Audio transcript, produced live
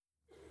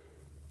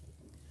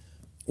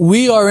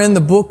We are in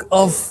the book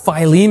of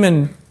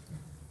Philemon.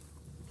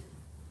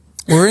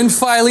 We're in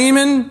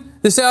Philemon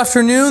this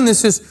afternoon.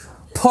 This is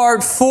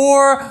part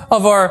 4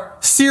 of our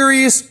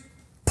series,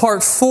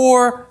 part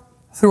 4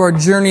 through our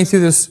journey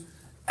through this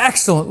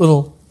excellent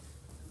little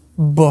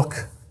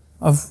book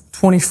of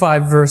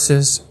 25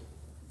 verses.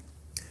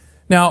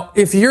 Now,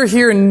 if you're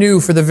here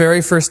new for the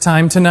very first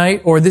time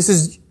tonight, or this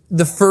is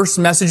the first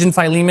message in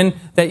Philemon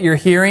that you're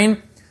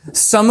hearing,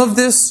 some of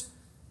this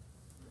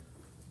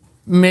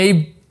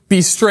may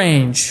be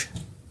strange.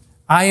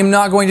 I am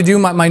not going to do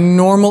my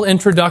normal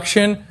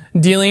introduction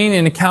dealing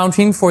and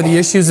accounting for the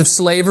issues of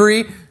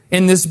slavery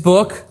in this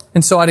book.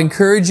 And so I'd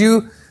encourage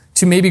you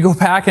to maybe go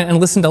back and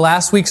listen to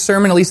last week's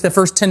sermon, at least the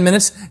first 10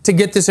 minutes, to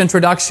get this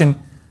introduction.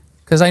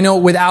 Because I know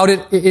without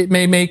it, it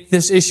may make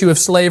this issue of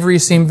slavery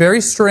seem very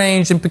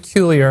strange and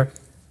peculiar.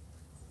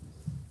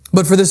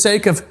 But for the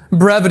sake of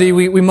brevity,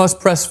 we must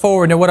press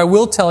forward. Now, what I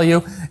will tell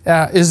you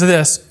is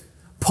this.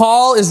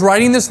 Paul is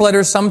writing this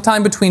letter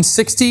sometime between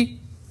 60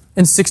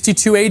 and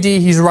 62 AD.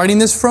 He's writing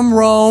this from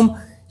Rome.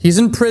 He's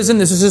in prison.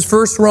 This is his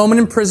first Roman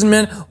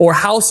imprisonment or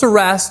house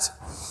arrest.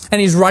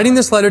 And he's writing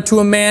this letter to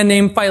a man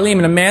named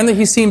Philemon, a man that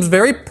he seems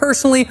very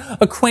personally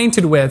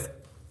acquainted with.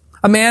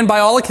 A man, by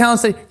all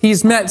accounts, that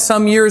he's met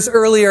some years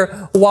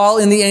earlier while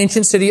in the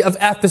ancient city of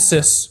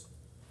Ephesus.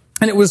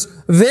 And it was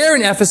there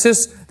in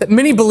Ephesus that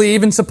many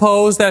believe and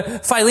suppose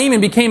that Philemon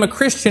became a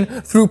Christian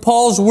through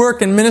Paul's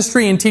work and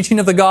ministry and teaching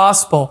of the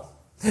gospel.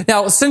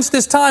 Now, since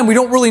this time, we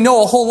don't really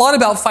know a whole lot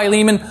about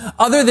Philemon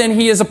other than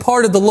he is a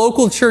part of the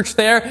local church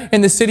there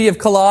in the city of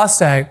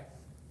Colossae.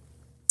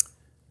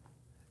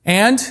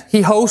 And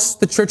he hosts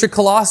the church of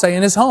Colossae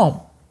in his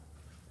home.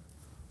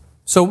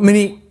 So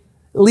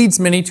leads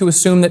many to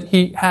assume that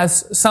he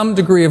has some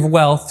degree of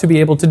wealth to be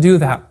able to do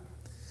that.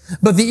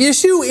 But the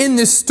issue in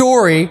this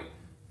story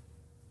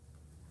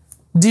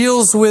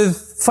deals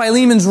with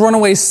Philemon's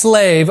runaway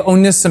slave,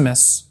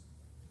 Onesimus.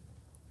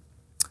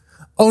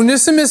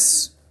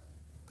 Onesimus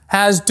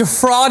has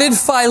defrauded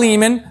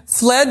Philemon,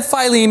 fled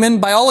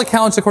Philemon, by all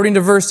accounts, according to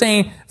verse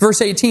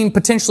 18,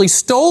 potentially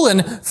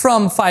stolen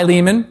from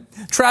Philemon,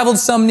 traveled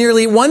some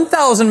nearly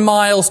 1,000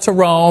 miles to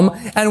Rome,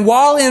 and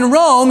while in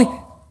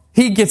Rome,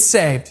 he gets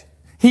saved.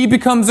 He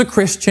becomes a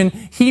Christian.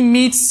 He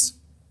meets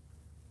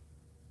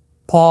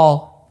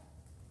Paul.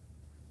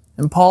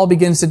 And Paul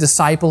begins to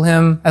disciple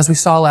him. As we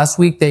saw last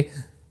week, they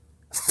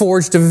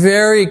forged a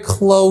very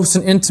close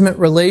and intimate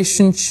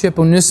relationship.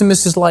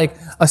 Onesimus is like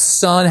a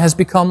son, has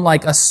become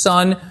like a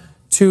son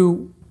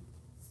to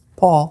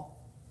Paul.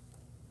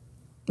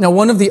 Now,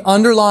 one of the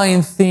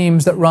underlying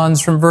themes that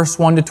runs from verse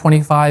 1 to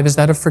 25 is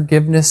that of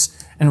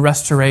forgiveness and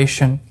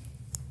restoration.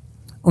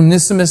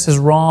 Onesimus has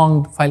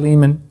wronged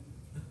Philemon.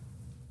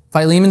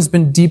 Philemon's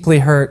been deeply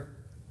hurt.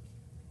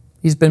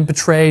 He's been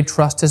betrayed.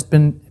 Trust has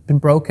been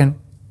broken.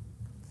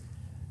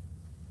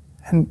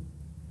 And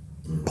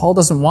Paul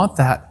doesn't want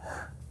that.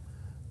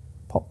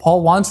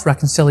 Paul wants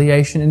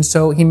reconciliation, and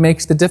so he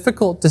makes the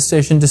difficult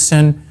decision to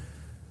send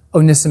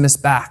Onesimus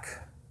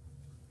back.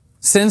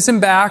 Sends him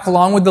back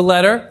along with the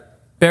letter,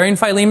 bearing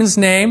Philemon's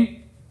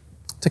name,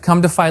 to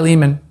come to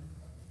Philemon.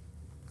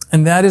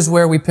 And that is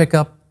where we pick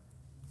up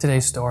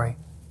today's story.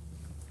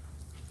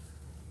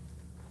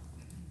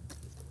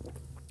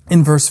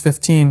 In verse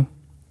 15.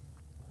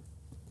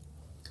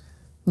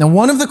 Now,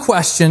 one of the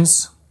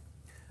questions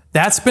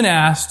that's been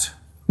asked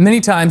many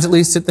times, at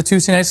least at the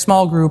Tuesday night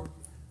small group,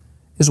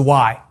 is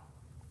why?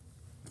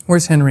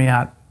 Where's Henry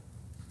at?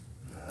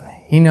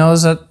 He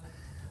knows that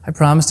I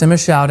promised him a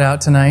shout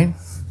out tonight.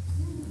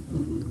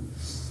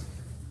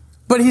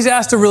 But he's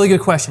asked a really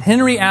good question.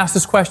 Henry asked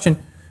this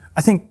question,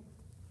 I think,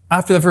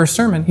 after the first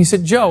sermon. He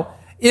said, Joe,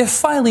 if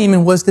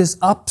Philemon was this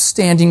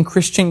upstanding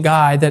Christian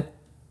guy that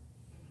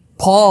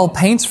Paul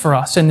paints for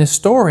us in this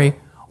story,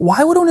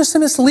 why would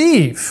Onesimus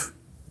leave?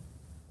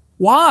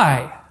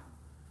 Why?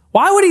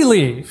 Why would he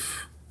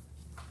leave?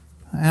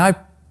 And I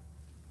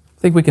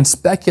think we can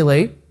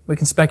speculate. We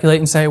can speculate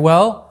and say,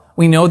 well,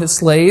 we know that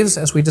slaves,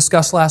 as we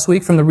discussed last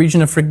week from the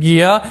region of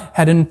Phrygia,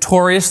 had a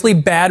notoriously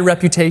bad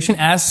reputation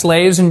as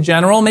slaves in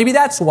general. Maybe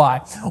that's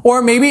why.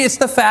 Or maybe it's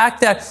the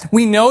fact that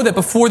we know that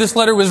before this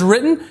letter was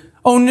written,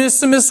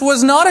 Onesimus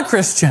was not a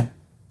Christian.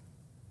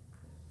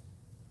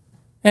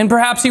 And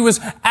perhaps he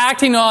was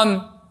acting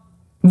on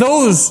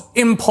those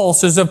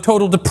impulses of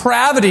total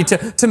depravity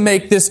to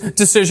make this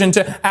decision,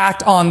 to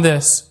act on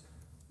this.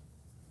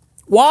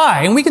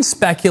 Why? And we can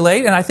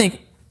speculate, and I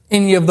think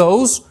any of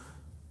those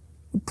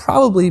would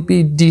probably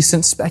be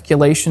decent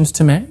speculations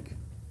to make.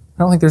 I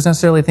don't think there's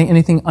necessarily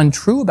anything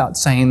untrue about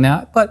saying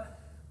that, but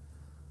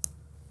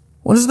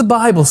what does the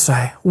Bible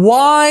say?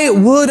 Why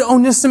would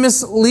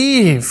Onesimus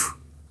leave?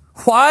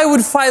 Why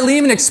would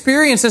Philemon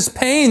experience this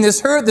pain, this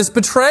hurt, this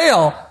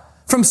betrayal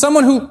from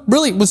someone who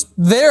really was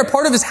there,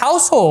 part of his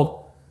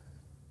household?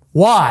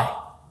 Why?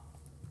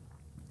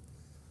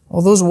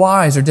 Well, those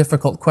whys are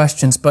difficult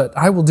questions, but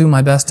I will do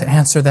my best to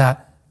answer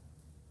that.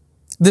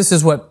 This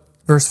is what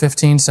verse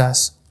 15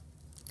 says.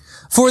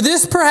 For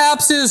this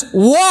perhaps is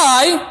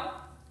why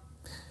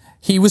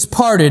he was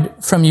parted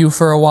from you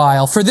for a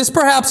while. For this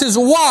perhaps is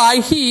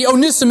why he,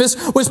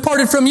 Onesimus, was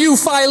parted from you,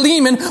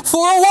 Philemon,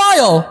 for a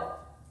while,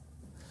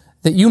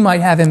 that you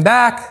might have him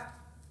back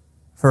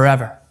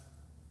forever.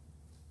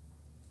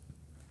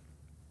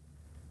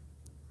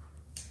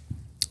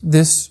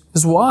 This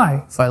is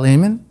why,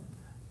 Philemon,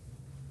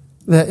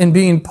 that in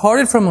being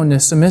parted from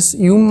Onesimus,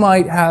 you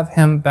might have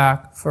him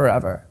back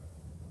forever.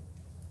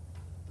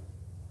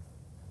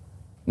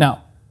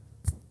 Now,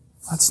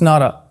 that's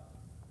not a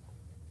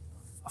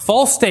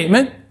false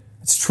statement.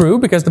 It's true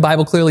because the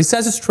Bible clearly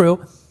says it's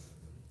true.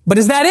 But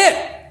is that it?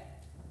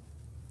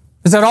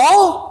 Is that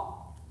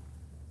all?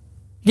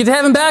 You get to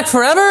have him back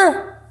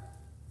forever?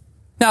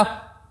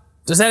 Now,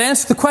 does that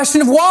answer the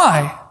question of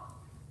why?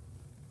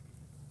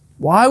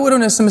 Why would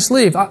Onesimus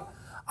leave?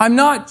 I'm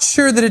not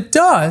sure that it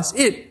does.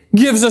 It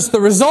gives us the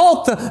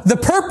result, the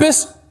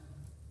purpose.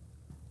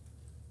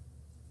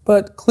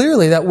 But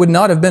clearly that would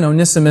not have been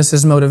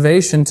Onesimus'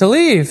 motivation to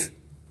leave.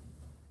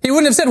 He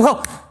wouldn't have said,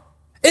 well,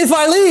 if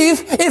I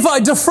leave, if I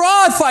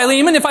defraud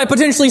Philemon, if I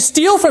potentially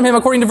steal from him,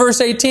 according to verse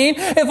 18,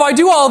 if I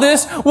do all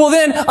this, well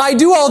then I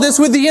do all this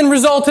with the end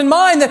result in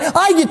mind that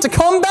I get to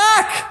come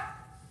back.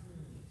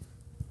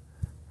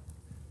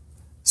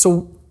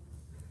 So,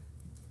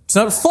 it's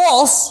not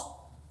false.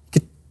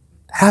 You could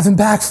have him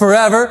back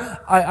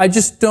forever. I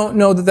just don't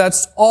know that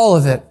that's all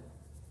of it.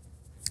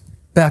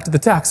 Back to the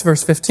text,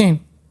 verse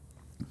 15.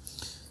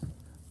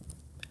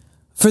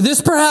 For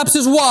this perhaps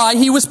is why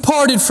he was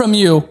parted from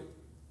you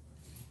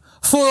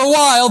for a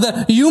while,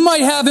 that you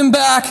might have him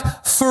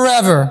back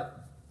forever.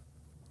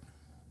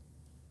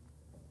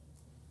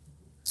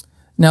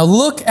 Now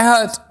look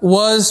at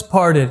was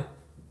parted.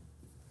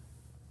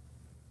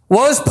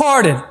 Was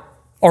parted,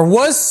 or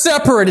was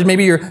separated.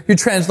 Maybe your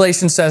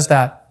translation says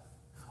that.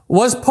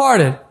 Was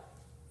parted.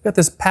 You got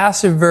this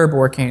passive verb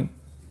working.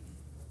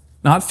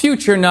 Not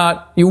future,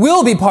 not you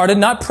will be parted,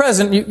 not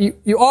present.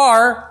 You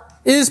are,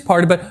 is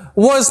parted, but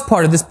was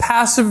parted. This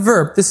passive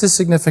verb. This is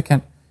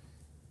significant.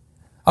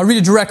 I'll read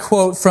a direct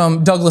quote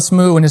from Douglas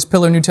Moo in his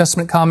Pillar New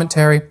Testament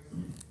commentary,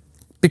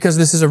 because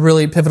this is a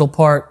really pivotal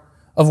part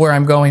of where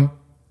I'm going.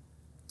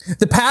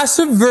 The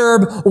passive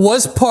verb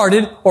was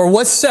parted or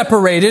was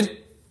separated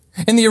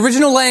in the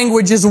original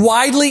language is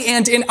widely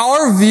and in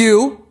our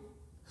view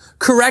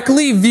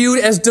correctly viewed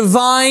as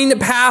divine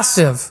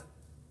passive.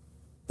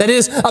 That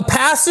is, a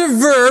passive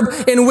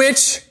verb in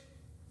which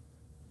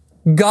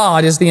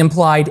God is the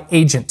implied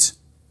agent.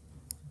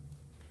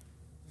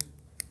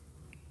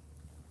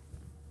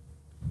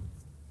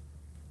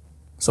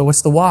 So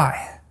what's the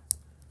why?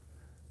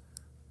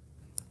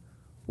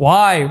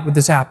 Why would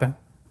this happen?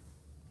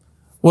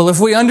 Well,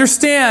 if we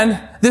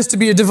understand this to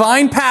be a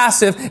divine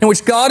passive in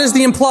which God is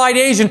the implied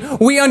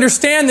agent, we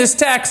understand this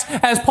text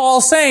as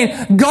Paul's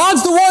saying,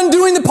 God's the one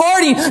doing the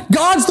parting.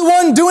 God's the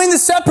one doing the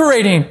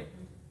separating.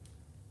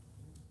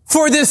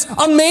 For this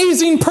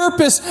amazing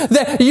purpose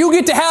that you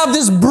get to have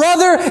this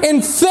brother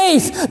in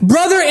faith,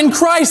 brother in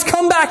Christ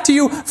come back to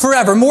you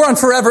forever. More on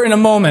forever in a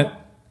moment.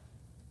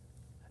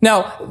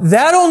 Now,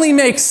 that only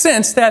makes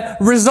sense. That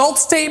result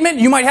statement,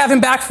 you might have him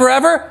back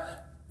forever,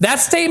 that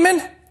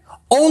statement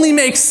only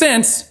makes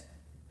sense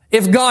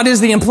if God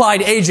is the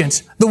implied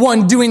agent, the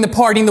one doing the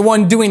parting, the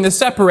one doing the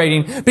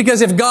separating.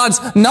 Because if God's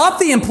not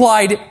the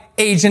implied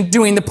agent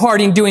doing the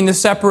parting, doing the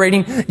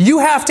separating, you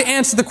have to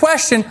answer the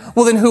question,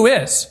 well then who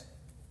is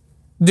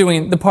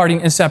doing the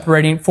parting and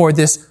separating for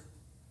this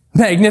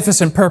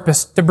magnificent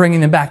purpose to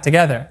bringing them back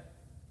together?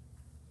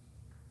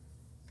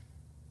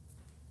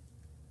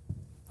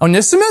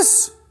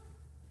 Onesimus?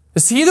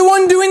 Is he the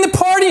one doing the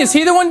party? Is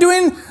he the one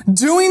doing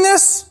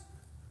this?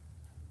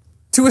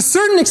 To a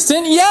certain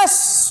extent,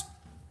 yes.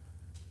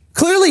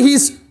 Clearly,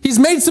 he's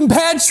made some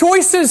bad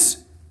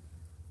choices.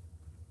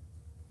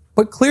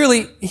 But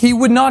clearly, he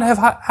would not have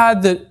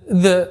had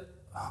the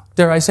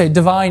dare I say,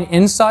 divine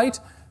insight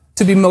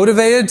to be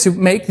motivated to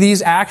make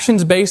these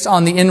actions based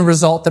on the end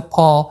result that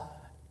Paul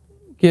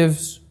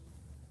gives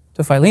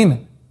to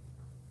Philemon.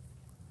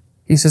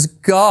 He says,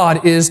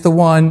 God is the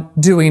one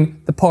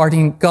doing the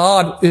parting.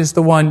 God is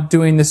the one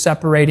doing the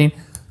separating.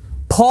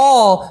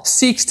 Paul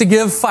seeks to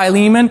give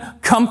Philemon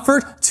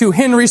comfort to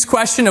Henry's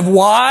question of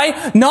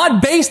why,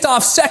 not based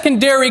off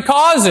secondary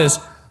causes.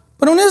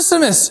 But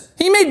Onesimus,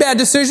 he made bad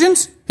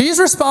decisions. He's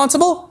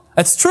responsible.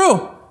 That's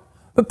true.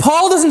 But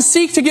Paul doesn't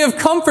seek to give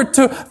comfort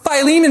to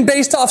Philemon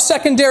based off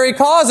secondary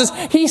causes.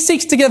 He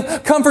seeks to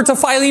give comfort to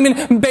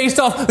Philemon based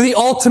off the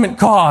ultimate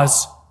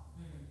cause.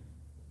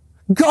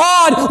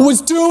 God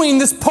was doing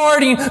this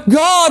parting.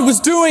 God was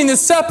doing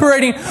this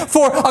separating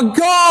for a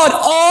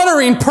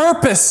God-honoring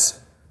purpose.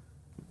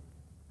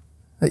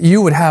 That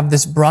you would have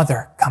this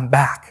brother come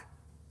back.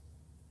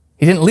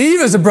 He didn't leave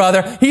as a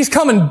brother. He's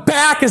coming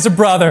back as a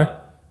brother.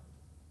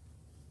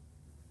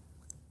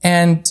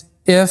 And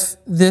if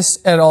this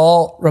at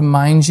all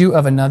reminds you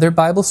of another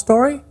Bible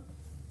story,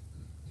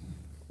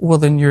 well,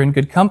 then you're in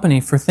good company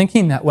for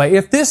thinking that way.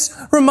 If this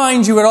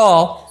reminds you at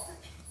all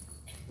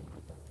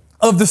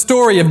of the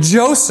story of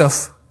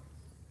Joseph,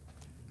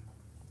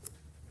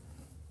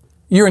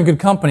 you're in good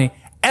company.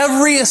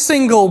 every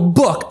single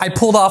book I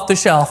pulled off the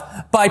shelf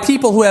by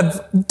people who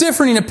have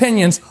differing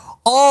opinions,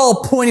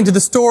 all pointing to the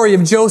story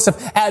of Joseph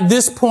at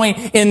this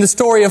point in the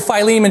story of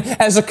Philemon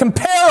as a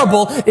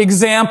comparable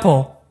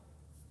example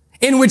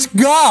in which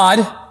God,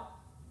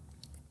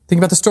 think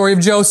about the story of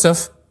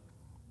Joseph,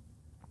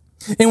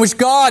 in which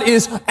God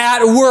is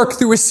at work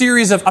through a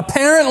series of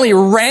apparently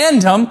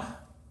random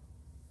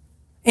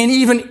and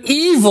even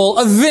evil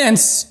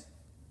events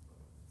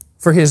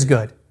for his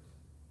good.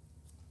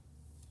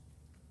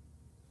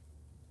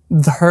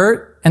 The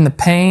hurt and the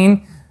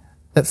pain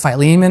that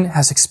Philemon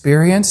has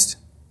experienced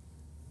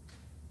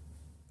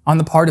on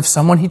the part of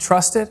someone he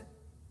trusted,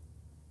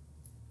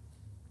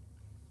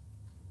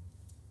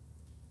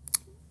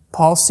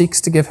 Paul seeks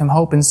to give him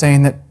hope in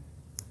saying that,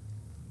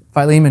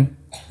 Philemon,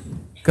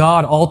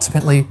 God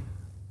ultimately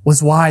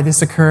was why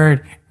this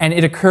occurred, and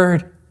it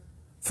occurred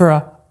for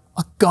a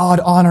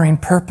God-honoring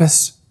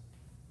purpose.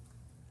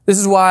 This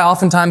is why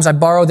oftentimes I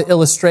borrow the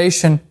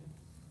illustration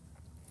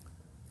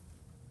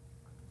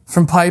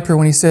from Piper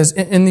when he says,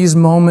 in these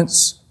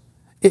moments,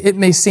 it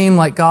may seem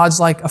like God's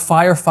like a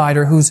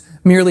firefighter who's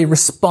merely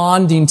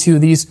responding to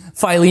these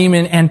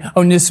Philemon and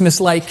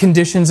Onesimus-like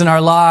conditions in our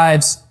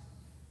lives,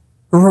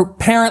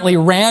 apparently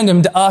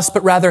random to us,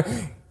 but rather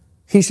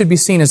he should be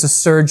seen as a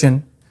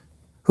surgeon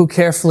who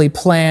carefully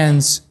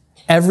plans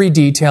every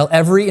detail,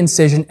 every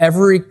incision,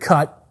 every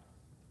cut.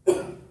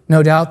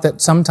 No doubt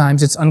that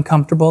sometimes it's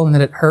uncomfortable and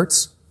that it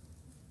hurts,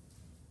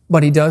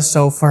 but he does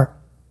so for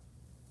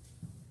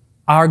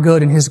our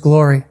good and his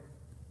glory.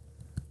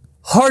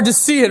 Hard to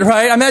see it,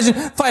 right? Imagine,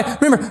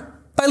 remember,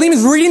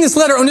 Philemon's reading this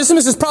letter.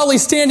 Onesimus is probably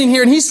standing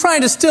here and he's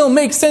trying to still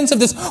make sense of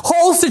this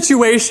whole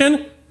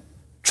situation,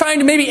 trying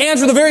to maybe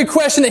answer the very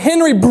question that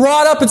Henry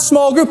brought up in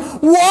small group.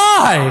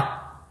 Why?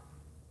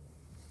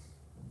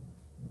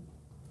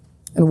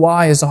 And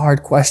why is a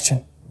hard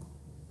question.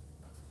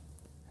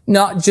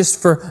 Not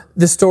just for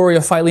the story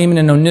of Philemon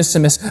and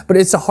Onesimus, but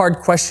it's a hard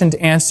question to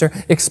answer,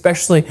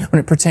 especially when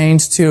it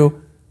pertains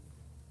to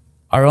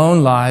our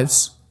own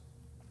lives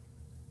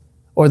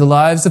or the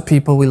lives of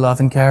people we love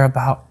and care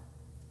about.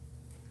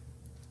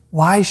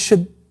 Why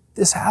should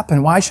this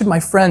happen? Why should my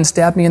friend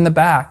stab me in the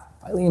back?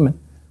 Philemon.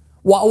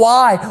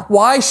 Why?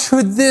 Why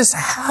should this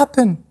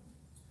happen?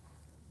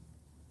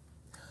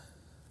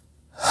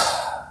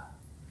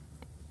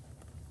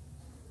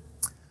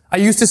 I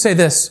used to say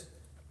this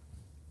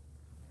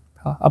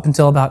up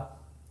until about,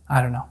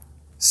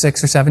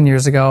 6 or 7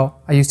 years ago.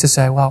 I used to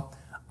say, well,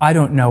 I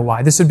don't know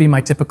why. This would be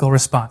my typical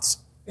response.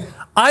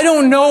 I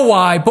don't know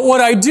why, but what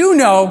I do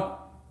know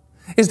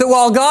is that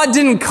while God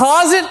didn't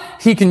cause it,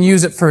 he can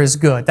use it for his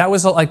good. That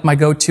was like my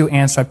go-to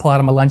answer I'd pull out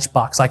of my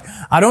lunchbox. Like,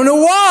 I don't know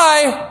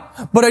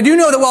why, but I do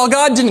know that while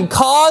God didn't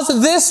cause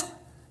this,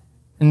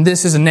 and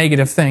this is a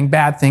negative thing,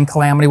 bad thing,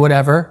 calamity,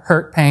 whatever,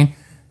 hurt, pain,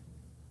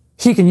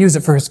 he can use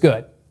it for his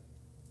good.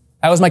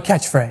 That was my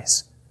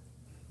catchphrase.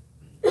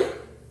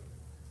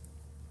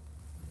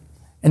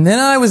 And then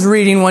I was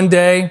reading one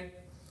day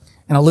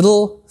in a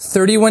little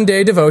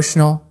 31-day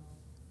devotional.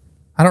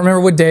 I don't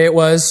remember what day it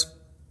was.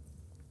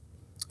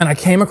 And I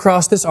came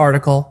across this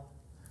article.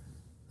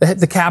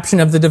 The caption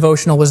of the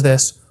devotional was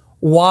this: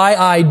 why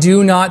I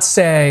do not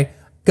say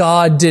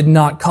God did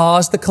not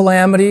cause the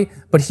calamity,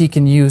 but he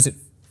can use it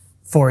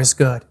for his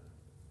good.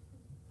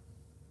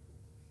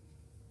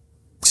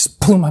 Just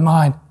blew my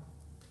mind.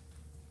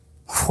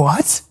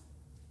 What?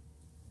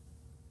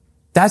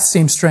 That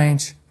seems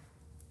strange.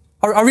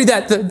 I'll read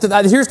that.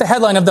 Here's the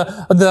headline of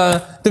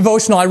the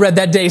devotional I read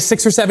that day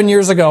 6 or 7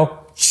 years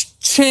ago.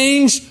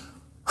 Change.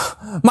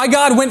 My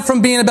God went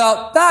from being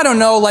about,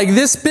 like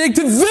this big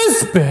to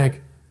this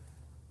big.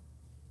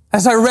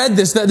 As I read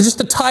this, just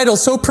the title,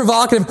 so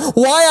provocative.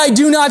 Why I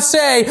do not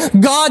say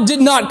God did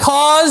not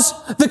cause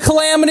the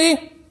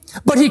calamity,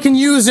 but he can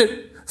use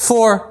it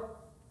for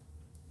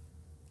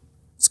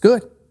it's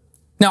good.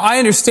 Now, I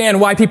understand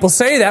why people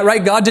say that,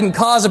 right? God didn't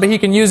cause it, but he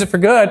can use it for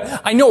good.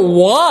 I know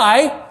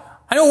why.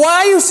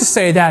 I used to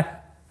say that.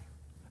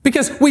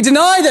 Because we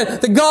deny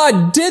that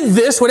God did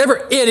this,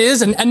 whatever it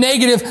is, a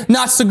negative,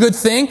 not so good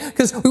thing.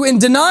 Because in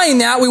denying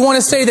that, we want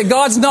to say that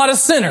God's not a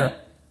sinner.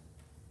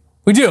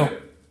 We do.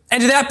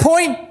 And to that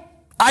point,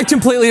 I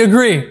completely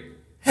agree.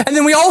 And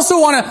then we also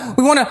want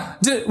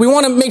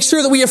to make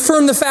sure that we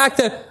affirm the fact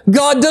that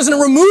God doesn't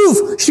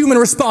remove human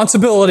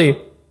responsibility.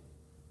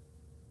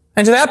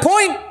 And to that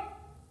point,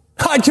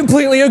 I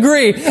completely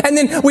agree. And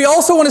then we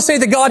also want to say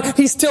that God,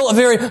 he's still a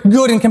very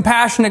good and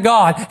compassionate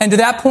God. And to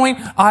that point,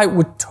 I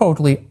would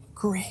totally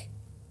agree.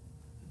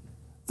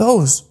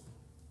 Those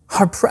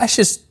are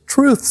precious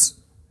truths.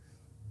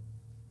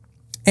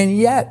 And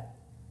yet,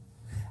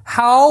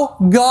 how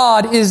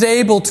God is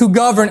able to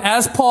govern,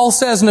 as Paul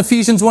says in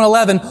Ephesians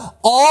 1:11,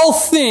 all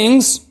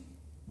things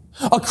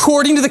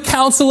according to the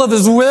counsel of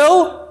his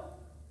will,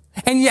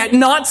 and yet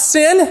not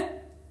sin,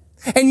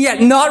 and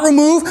yet not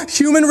remove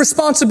human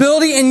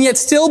responsibility, and yet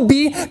still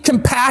be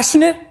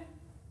compassionate,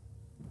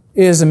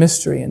 is a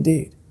mystery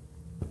indeed.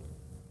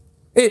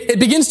 It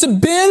begins to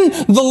bend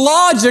the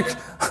logic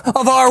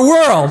of our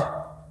world.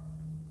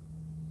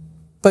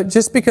 But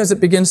just because it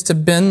begins to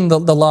bend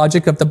the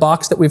logic of the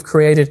box that we've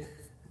created,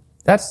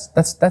 that's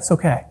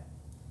okay.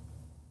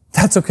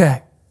 That's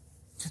okay.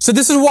 So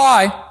this is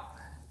why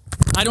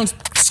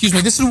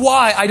this is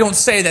why I don't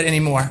say that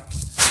anymore.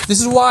 This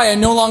is why I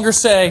no longer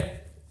say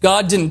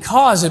God didn't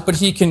cause it, but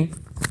He can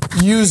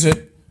use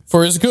it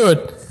for His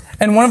good.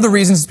 And one of the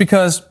reasons is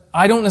because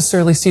I don't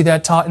necessarily see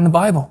that taught in the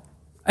Bible.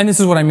 And this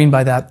is what I mean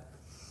by that.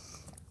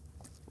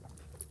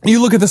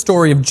 You look at the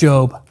story of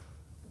Job.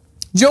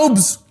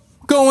 Job's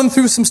going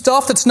through some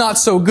stuff that's not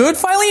so good.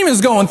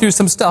 Philemon's going through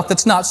some stuff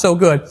that's not so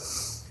good.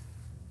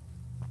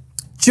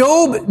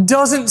 Job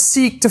doesn't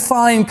seek to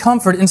find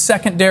comfort in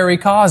secondary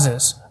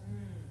causes.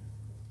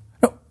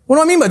 No, what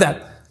do I mean by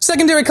that?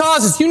 Secondary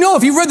causes. You know,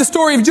 if you've read the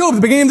story of Job, at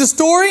the beginning of the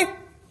story,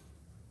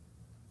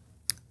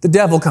 the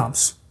devil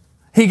comes.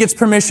 He gets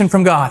permission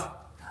from God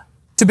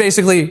to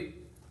basically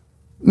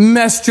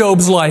mess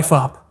Job's life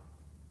up.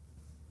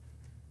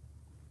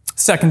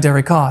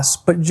 Secondary cause.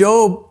 But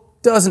Job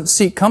doesn't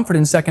seek comfort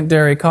in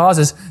secondary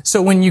causes.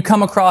 So when you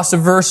come across a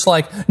verse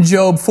like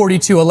Job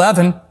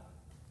 42:11,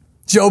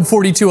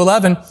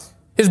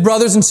 his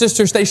brothers and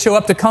sisters, they show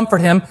up to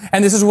comfort him.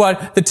 And this is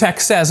what the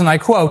text says, and I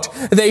quote,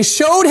 "They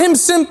showed him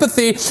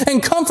sympathy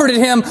and comforted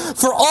him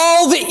for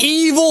all the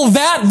evil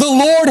that the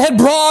Lord had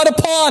brought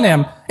upon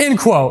him." End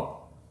quote.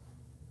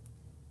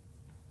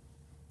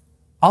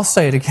 I'll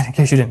say it again in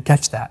case you didn't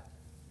catch that.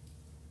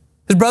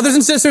 His brothers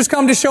and sisters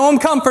come to show him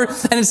comfort,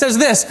 and it says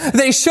this: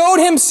 "They showed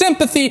him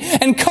sympathy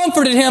and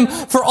comforted him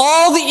for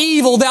all the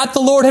evil that the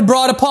Lord had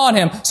brought upon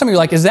him." Some of you are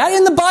like, is that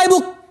in the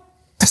Bible?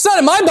 That's not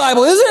in my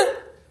Bible, is it?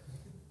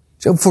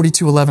 Job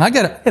 42:11. I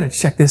gotta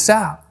check this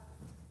out.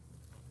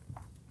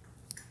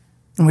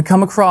 And we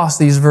come across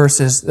these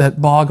verses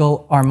that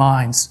boggle our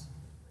minds.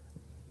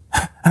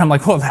 And I'm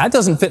like, well, that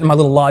doesn't fit in my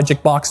little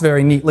logic box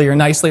very neatly or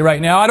nicely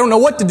right now. I don't know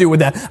what to do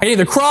with that. I can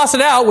either cross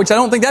it out, which I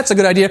don't think that's a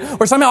good idea,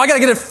 or somehow I gotta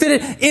get it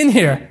fitted in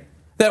here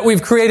that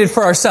we've created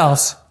for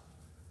ourselves.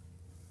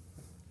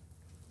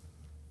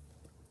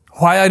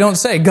 Why I don't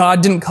say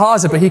God didn't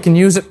cause it, but He can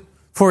use it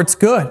for its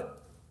good.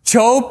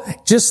 Job,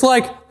 just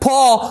like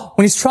Paul,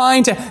 when he's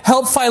trying to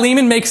help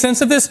Philemon make sense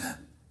of this,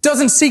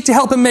 doesn't seek to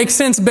help him make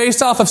sense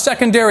based off of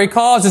secondary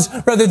causes,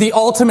 rather the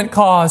ultimate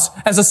cause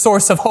as a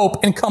source of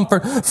hope and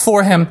comfort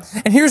for him.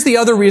 And here's the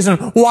other reason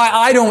why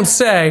I don't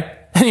say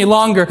any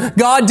longer,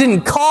 God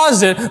didn't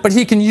cause it, but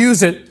He can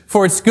use it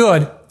for its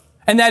good.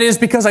 And that is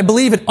because I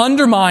believe it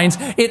undermines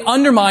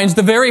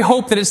the very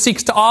hope that it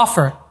seeks to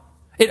offer.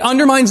 It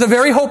undermines the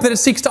very hope that it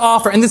seeks to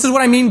offer. And this is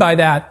what I mean by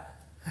that.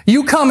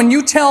 You come and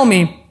you tell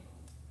me,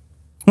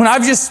 when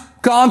I've just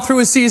gone through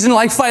a season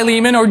like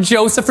Philemon or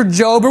Joseph or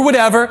Job or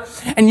whatever,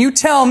 and you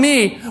tell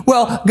me,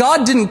 well,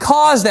 God didn't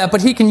cause that,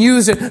 but He can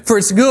use it for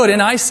its good.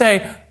 And I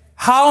say,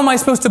 how am I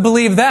supposed to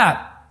believe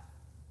that?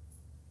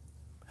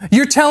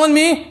 You're telling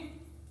me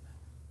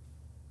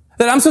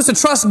that I'm supposed to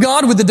trust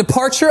God with the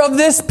departure of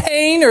this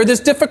pain or this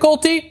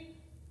difficulty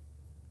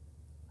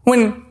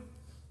when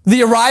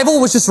the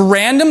arrival was just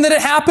random that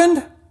it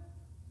happened?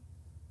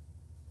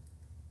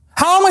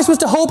 How am I supposed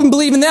to hope and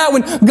believe in that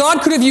when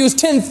God could have used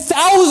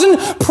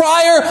 10,000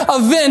 prior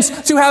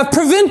events to have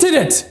prevented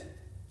it?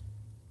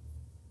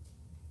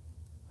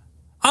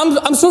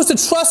 I'm supposed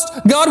to trust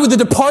God with the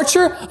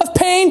departure of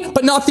pain,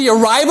 but not the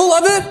arrival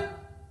of it?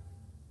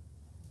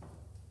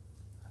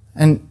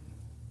 And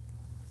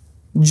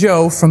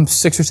Joe, from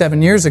 6 or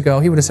 7 years ago,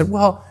 he would have said,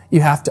 well,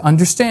 you have to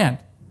understand.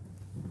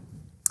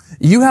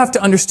 You have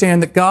to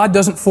understand that God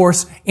doesn't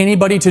force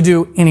anybody to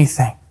do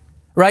anything.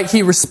 Right?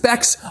 He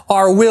respects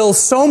our will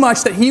so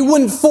much that He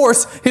wouldn't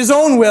force His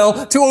own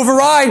will to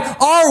override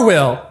our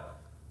will.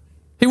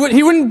 He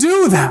wouldn't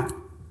do that.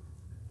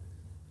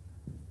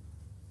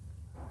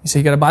 You say,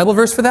 you got a Bible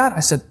verse for that? I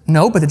said,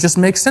 no, but it just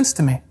makes sense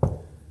to me.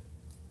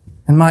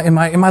 In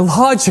my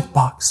logic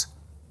box.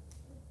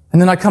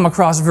 And then I come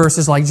across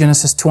verses like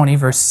Genesis 20,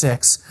 verse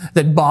 6,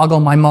 that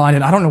boggle my mind,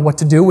 and I don't know what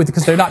to do with it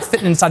because they're not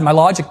fitting inside my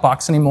logic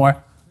box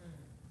anymore.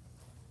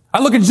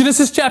 I look at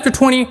Genesis chapter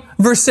 20,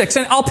 verse 6,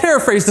 and I'll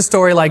paraphrase the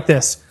story like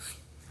this.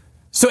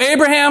 So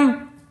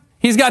Abraham,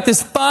 he's got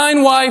this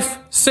fine wife,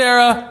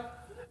 Sarah,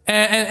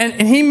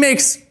 and he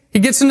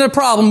gets into a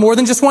problem more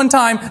than just one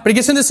time, but he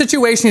gets into a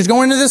situation, he's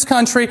going into this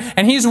country,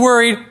 and he's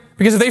worried,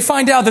 because if they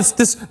find out that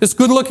this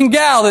good-looking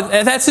gal,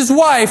 that's his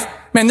wife,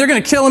 man, they're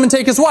going to kill him and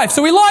take his wife.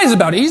 So he lies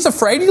about it. He's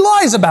afraid, he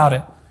lies about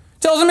it.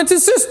 Tells him it's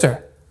his sister.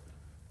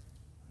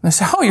 And they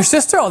say, oh, your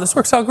sister? Oh, this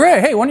works out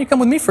great. Hey, why don't you come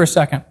with me for a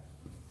second?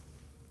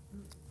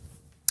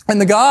 And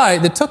the guy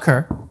that took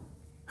her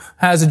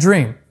has a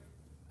dream.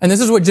 And this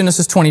is what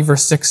Genesis 20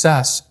 verse 6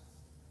 says.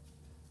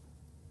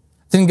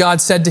 Then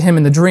God said to him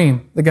in the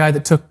dream, the guy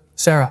that took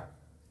Sarah,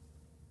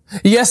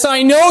 yes,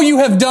 I know you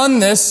have done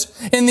this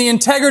in the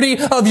integrity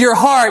of your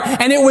heart,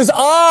 and it was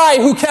I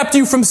who kept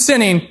you from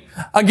sinning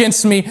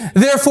against me.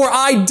 Therefore,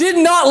 I did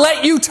not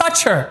let you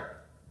touch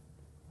her.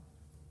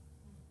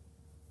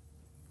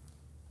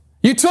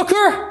 You took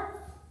her?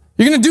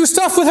 You're going to do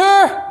stuff with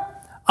her?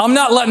 I'm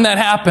not letting that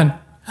happen.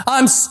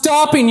 I'm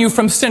stopping you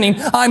from sinning.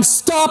 I'm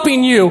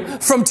stopping you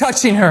from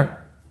touching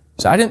her.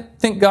 So I didn't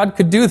think God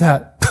could do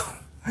that.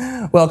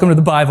 Welcome to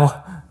the Bible.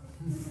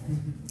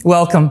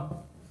 Welcome.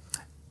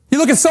 You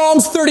look at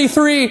Psalms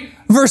 33,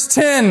 verse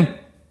 10.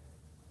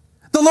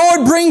 The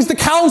Lord brings the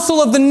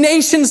counsel of the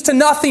nations to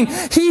nothing.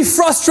 He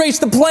frustrates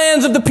the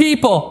plans of the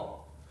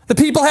people. The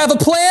people have a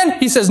plan.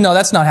 He says, no,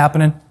 that's not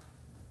happening.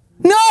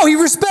 No, he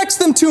respects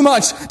them too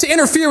much to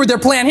interfere with their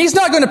plan. He's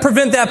not going to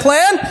prevent that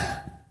plan.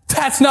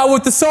 That's not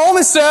what the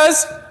psalmist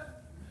says.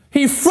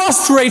 He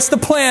frustrates the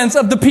plans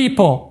of the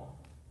people.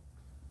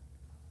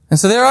 And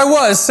so there I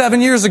was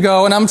 7 years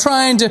ago, and I'm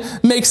trying to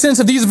make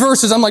sense of these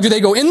verses. I'm like, do they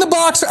go in the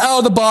box or out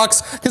of the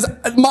box? Because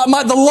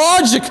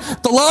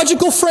the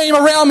logical frame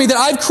around me that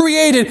I've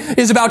created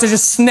is about to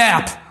just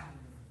snap.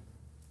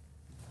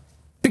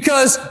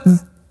 Because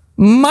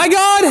my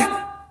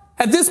God,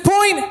 at this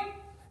point,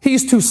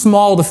 He's too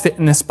small to fit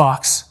in this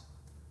box.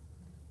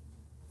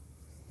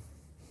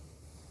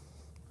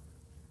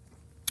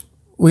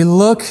 We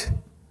look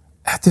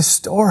at this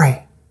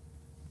story.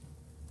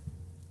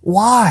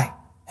 Why?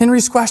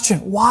 Henry's question,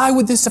 why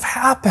would this have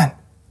happened?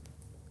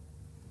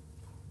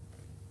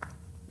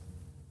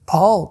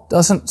 Paul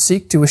doesn't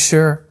seek to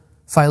assure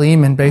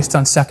Philemon based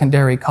on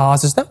secondary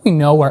causes that we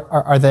know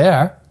are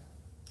there,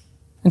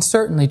 and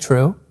certainly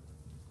true.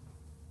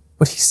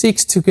 But he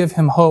seeks to give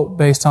him hope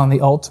based on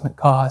the ultimate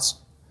cause,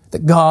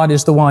 that God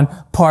is the one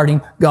parting,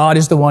 God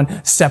is the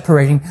one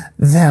separating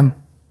them.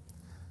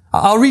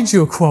 I'll read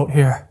you a quote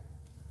here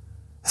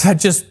that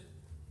just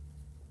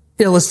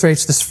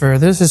illustrates this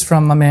further. This is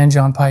from my man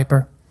John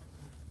Piper.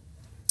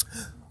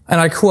 And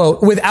I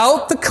quote,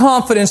 "Without the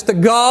confidence that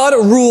God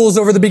rules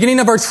over the beginning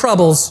of our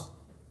troubles,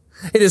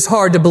 it is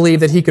hard to believe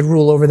that He could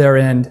rule over their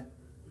end.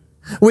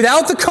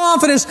 Without the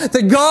confidence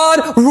that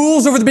God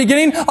rules over the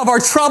beginning of our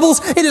troubles,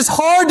 it is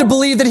hard to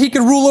believe that He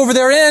could rule over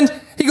their end."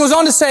 He goes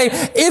on to say,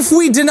 if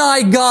we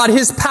deny God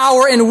His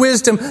power and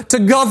wisdom to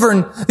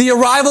govern the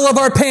arrival of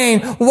our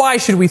pain, why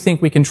should we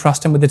think we can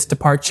trust Him with its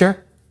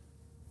departure?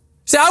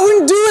 Say, I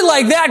wouldn't do it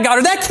like that, God,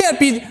 or that can't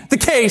be the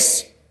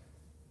case.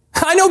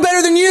 I know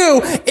better than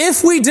you.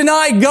 If we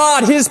deny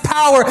God His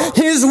power,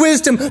 His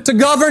wisdom to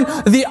govern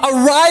the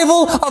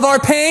arrival of our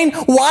pain,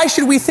 why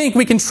should we think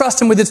we can trust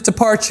Him with its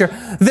departure?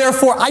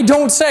 Therefore, I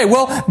don't say,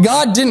 well,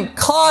 God didn't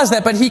cause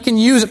that, but He can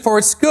use it for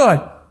its good.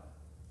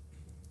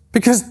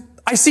 Because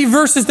I see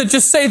verses that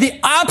just say the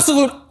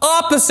absolute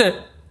opposite.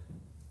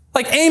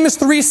 Like Amos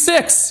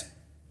 3:6.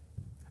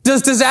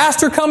 Does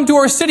disaster come to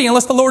our city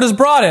unless the Lord has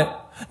brought it?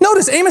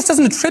 Notice Amos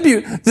doesn't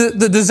attribute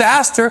the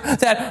disaster,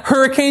 that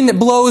hurricane that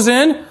blows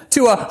in,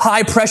 to a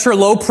high pressure,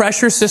 low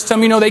pressure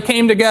system. You know, they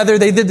came together,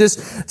 they did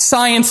this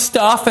science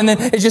stuff, and then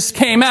it just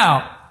came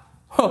out.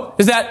 Oh,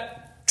 is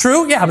that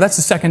true? Yeah, but that's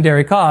a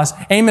secondary cause.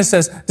 Amos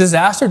says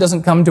disaster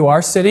doesn't come to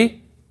our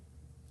city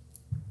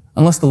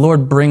unless the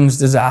Lord brings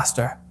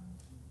disaster.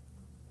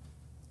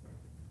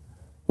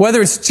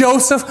 Whether it's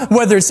Joseph,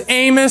 whether it's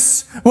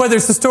Amos, whether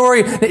it's the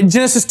story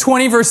Genesis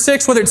 20 verse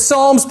 6, whether it's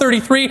Psalms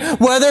 33,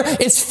 whether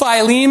it's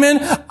Philemon,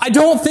 I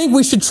don't think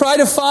we should try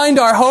to find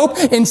our hope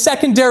in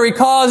secondary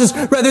causes,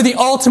 rather the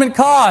ultimate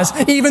cause.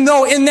 Even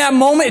though in that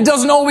moment it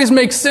doesn't always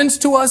make sense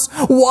to us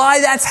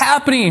why that's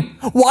happening.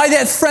 Why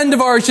that friend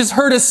of ours just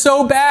hurt us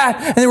so bad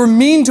and they were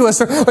mean to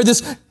us, or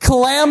this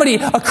calamity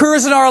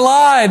occurs in our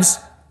lives.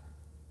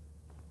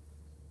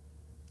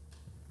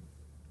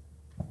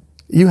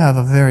 You have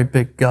a very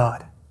big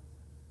God.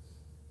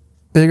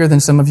 Bigger than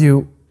some of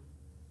you,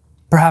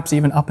 perhaps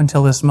even up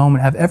until this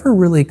moment, have ever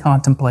really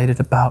contemplated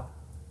about.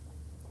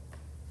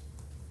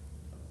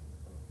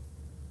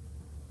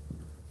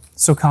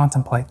 So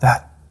contemplate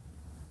that.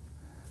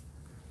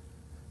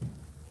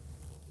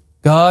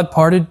 God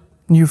parted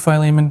you,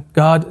 Philemon.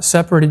 God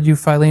separated you,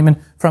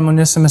 Philemon, from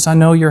Onesimus. I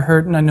know you're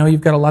hurting. I know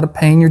you've got a lot of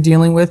pain you're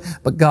dealing with,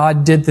 but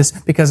God did this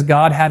because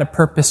God had a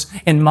purpose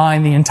in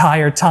mind the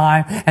entire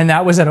time, and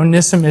that was that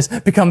Onesimus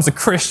becomes a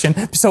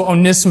Christian. So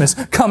Onesimus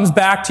comes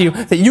back to you,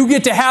 that you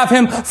get to have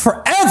him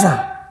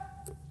forever.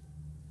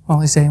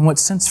 Well, he's saying, in what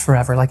sense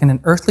forever? Like in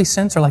an earthly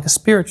sense or like a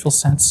spiritual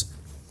sense?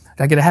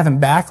 Do I get to have him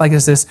back? Like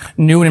is this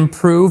new and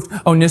improved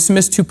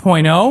Onesimus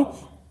 2.0?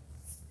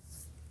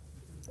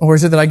 Or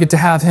is it that I get to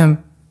have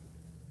him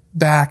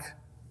back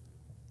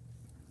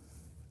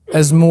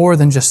as more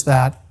than just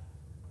that,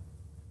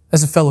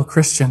 as a fellow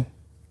Christian?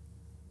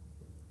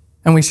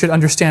 And we should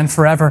understand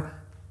forever,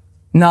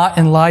 not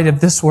in light of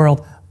this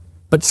world,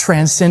 but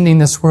transcending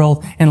this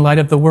world in light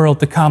of the world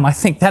to come. I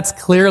think that's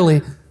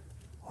clearly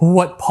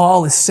what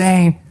Paul is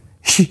saying.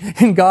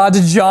 In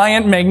God's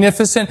giant,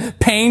 magnificent,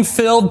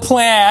 pain-filled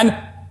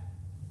plan,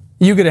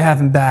 you get to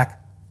have him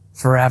back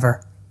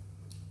forever.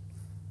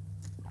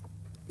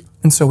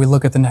 And so we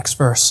look at the next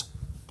verse.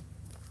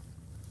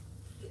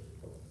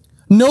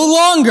 No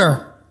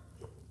longer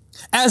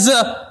as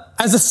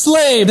a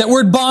slave. That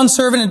word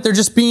bondservant, they're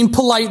just being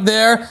polite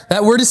there.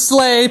 That word is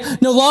slave.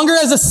 No longer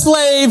as a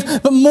slave,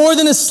 but more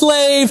than a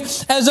slave,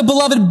 as a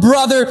beloved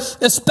brother,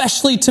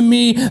 especially to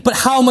me, but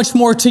how much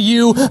more to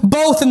you,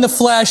 both in the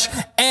flesh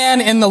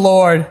and in the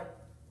Lord.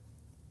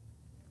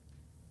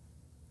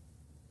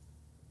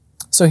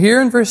 So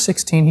here in verse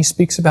 16, he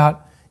speaks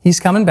about he's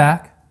coming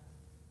back.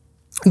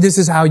 This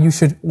is how you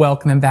should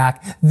welcome him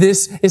back.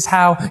 This is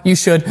how you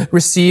should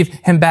receive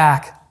him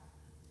back.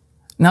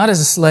 Not as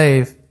a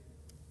slave,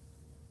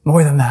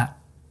 more than that,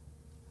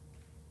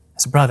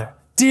 as a brother.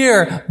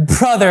 Dear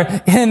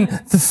brother in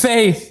the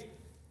faith.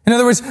 In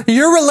other words,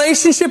 your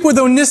relationship with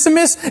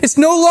Onesimus is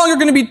no longer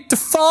going to be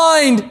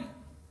defined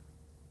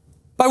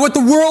by what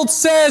the world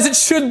says it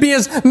should be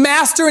as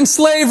master and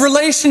slave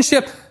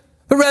relationship,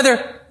 but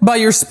rather by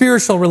your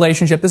spiritual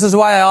relationship. This is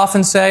why I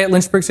often say at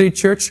Lynchburg City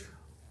Church,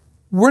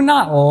 we're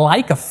not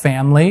like a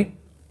family.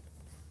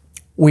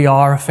 We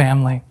are a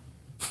family.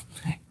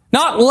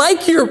 Not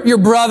like your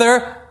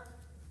brother.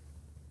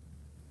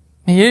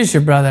 He is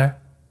your brother,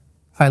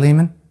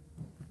 Philemon.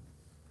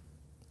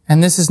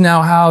 And this is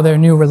now how their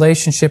new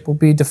relationship will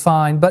be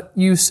defined. But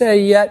you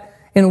say, yet,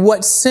 in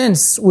what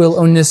sense will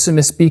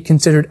Onesimus be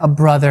considered a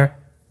brother?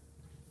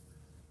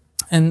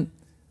 And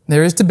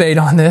there is debate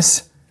on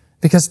this,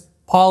 because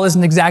Paul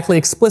isn't exactly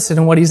explicit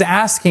in what he's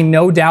asking.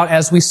 No doubt,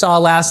 as we saw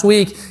last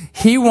week,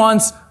 he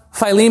wants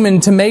Philemon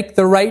to make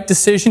the right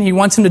decision. He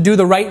wants him to do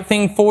the right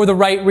thing for the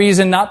right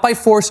reason, not by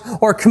force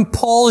or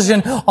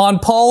compulsion on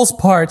Paul's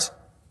part.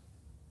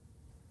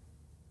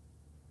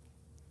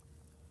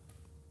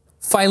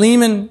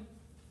 Philemon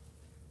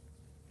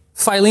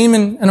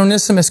and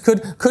Onesimus.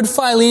 Could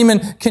Philemon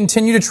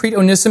continue to treat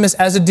Onesimus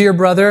as a dear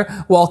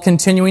brother while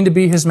continuing to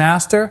be his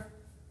master?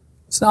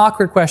 It's an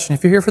awkward question.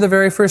 If you're here for the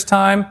very first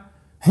time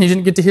and you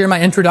didn't get to hear my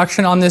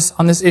introduction on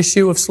this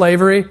issue of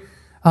slavery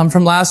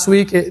from last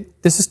week,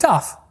 this is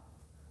tough.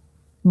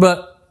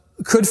 But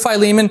could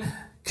Philemon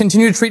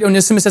continue to treat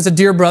Onesimus as a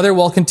dear brother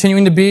while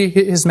continuing to be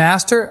his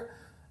master?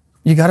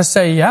 You got to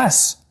say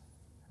yes.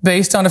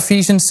 Based on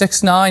Ephesians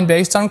 6:9,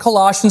 based on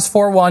Colossians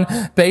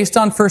 4:1, based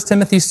on 1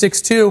 Timothy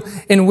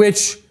 6:2, in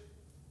which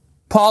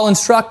Paul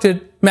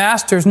instructed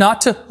masters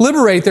not to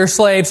liberate their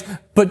slaves,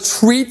 but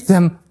treat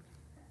them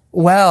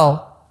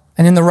well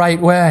and in the right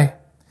way.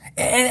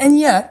 And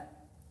yet,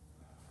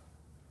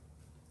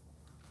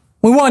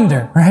 we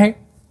wonder, right?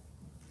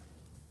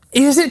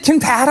 Is it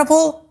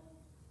compatible?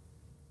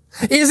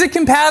 Is it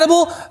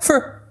compatible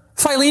for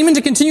Philemon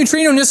to continue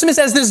treating Onesimus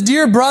as this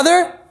dear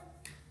brother?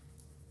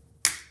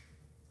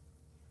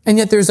 And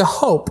yet there's a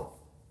hope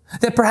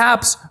that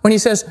perhaps when he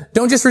says,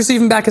 don't just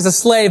receive him back as a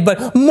slave,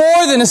 but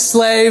more than a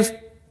slave,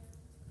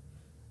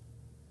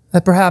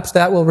 that perhaps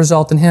that will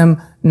result in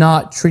him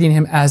not treating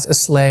him as a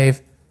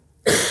slave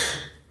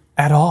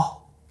at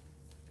all.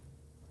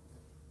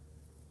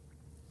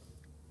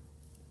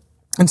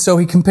 And so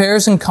he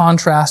compares and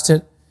contrasts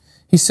it.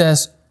 He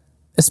says,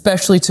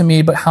 especially to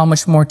me, but how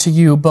much more to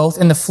you,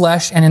 both in the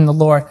flesh and in the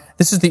Lord.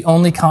 This is the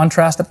only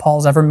contrast that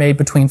Paul's ever made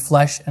between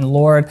flesh and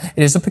Lord.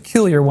 It is a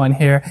peculiar one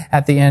here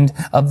at the end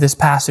of this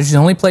passage. It's the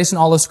only place in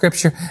all of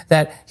Scripture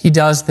that he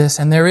does this.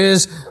 And there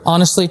is,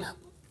 honestly,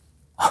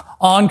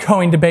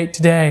 ongoing debate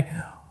today,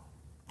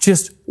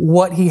 just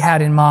what he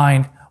had in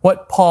mind,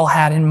 what Paul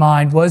had in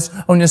mind. Was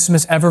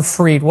Onesimus ever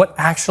freed? What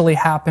actually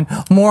happened?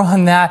 More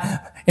on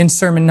that in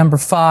sermon number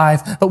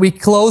 5. But we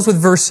close with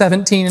verse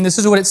 17, and this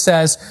is what it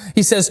says.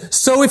 He says,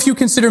 so if you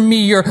consider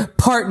me your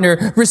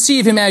partner,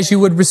 receive him as you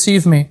would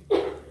receive me.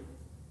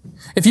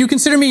 If you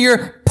consider me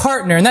your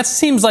partner, and that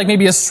seems like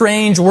maybe a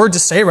strange word to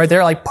say right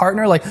there, like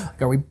partner, like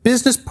are we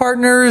business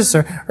partners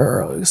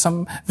or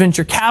some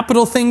venture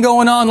capital thing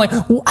going on? Like,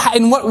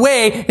 in what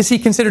way is he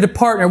considered a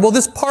partner? Well,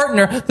 this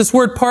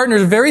word partner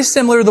is very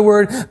similar to the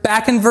word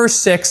back in verse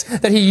 6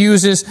 that he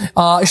uses,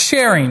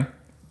 sharing.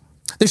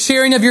 The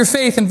sharing of your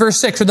faith in verse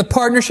 6, or the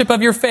partnership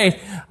of your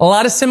faith. A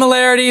lot of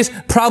similarities,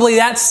 probably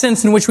that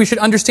sense in which we should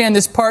understand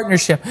this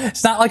partnership.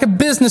 It's not like a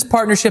business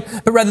partnership,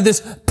 but rather this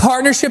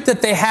partnership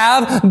that they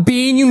have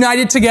being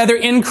united together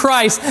in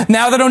Christ.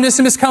 Now that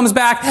Onesimus comes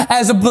back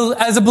as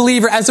a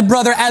believer, as a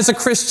brother, as a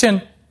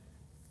Christian.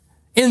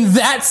 In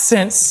that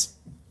sense.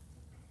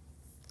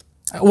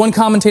 One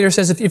commentator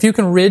says if you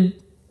can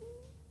rid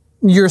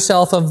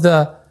yourself of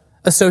the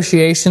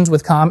associations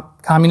with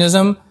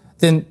communism,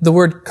 then the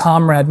word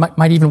comrade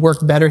might even work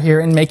better here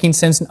in making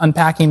sense and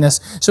unpacking this.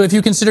 So if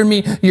you consider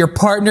me your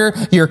partner,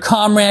 your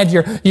comrade,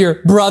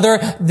 your brother,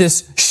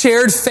 this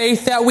shared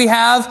faith that we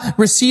have,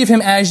 receive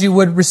him as you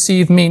would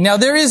receive me. Now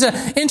there is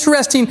an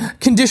interesting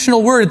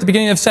conditional word at the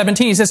beginning of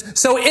 17. He says,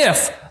 so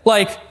if,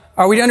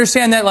 are we to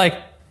understand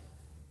that,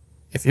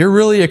 if you're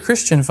really a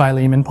Christian,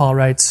 Philemon, Paul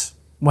writes,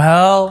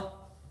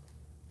 well,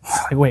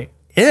 wait,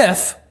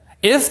 if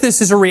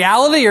this is a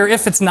reality or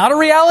if it's not a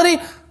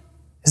reality,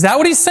 is that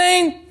what he's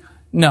saying?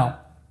 No,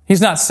 he's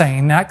not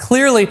saying that.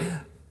 Clearly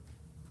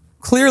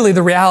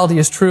the reality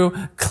is true.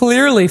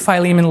 Clearly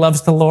Philemon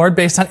loves the Lord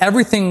based on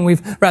everything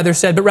we've rather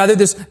said, but rather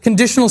this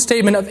conditional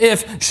statement of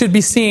if should be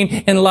seen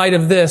in light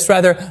of this.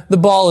 Rather, the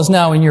ball is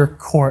now in your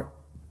court,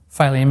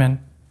 Philemon,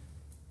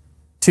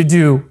 to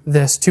do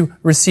this, to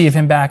receive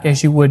him back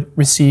as you would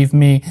receive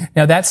me.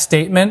 Now that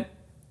statement,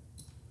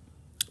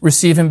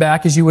 receive him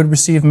back as you would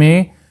receive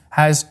me,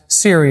 has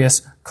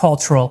serious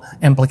cultural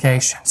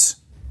implications.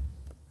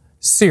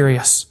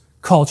 Serious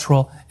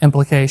cultural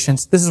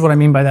implications. This is what I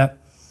mean by that.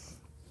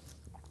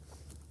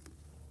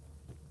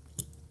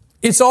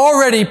 it's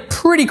already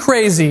pretty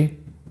crazy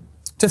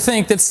to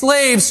think that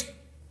slaves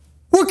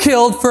were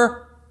killed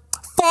for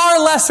far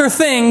lesser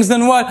things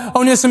than what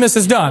Onesimus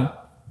has done.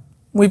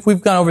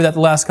 We've gone over that the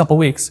last couple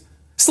weeks.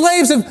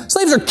 Slaves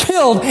are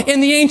killed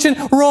in the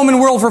ancient Roman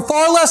world for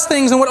far less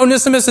things than what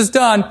Onesimus has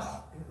done.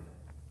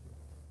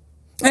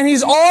 And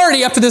he's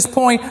already, up to this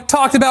point,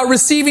 talked about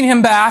receiving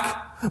him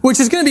back, which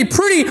is going to be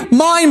pretty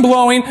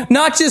mind-blowing,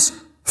 not just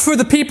for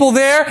the people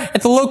there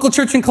at the local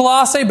church in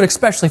Colossae, but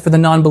especially for the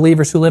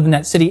non-believers who live in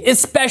that city,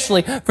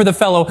 especially for the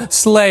fellow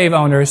slave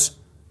owners.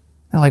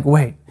 They're like,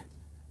 wait,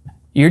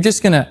 you're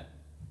just going to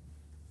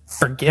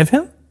forgive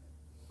him?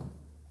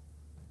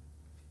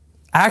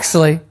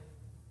 Actually,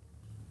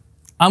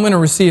 I'm going to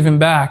receive him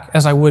back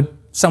as I would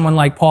someone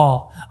like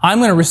Paul. I'm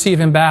going to receive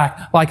him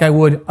back like I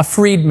would a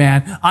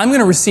freedman. I'm going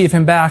to receive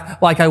him back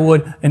like I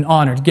would an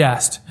honored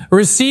guest.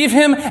 Receive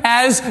him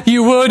as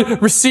you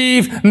would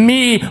receive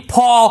me,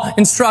 Paul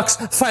instructs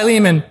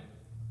Philemon.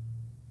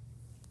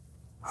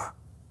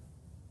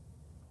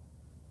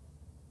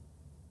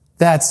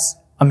 That's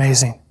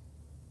amazing.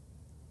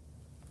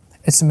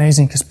 It's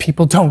amazing because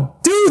people don't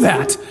do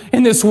that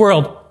in this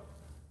world.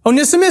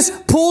 Onesimus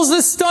pulls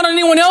this stunt on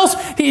anyone else,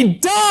 he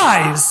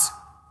dies.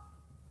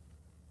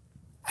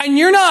 And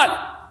you're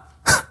not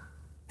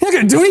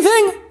going to do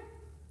anything?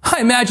 I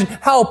imagine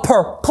how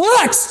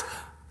perplexed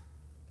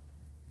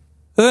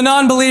the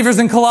non-believers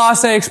in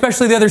Colossae,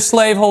 especially the other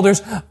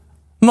slaveholders,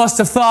 must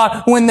have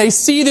thought when they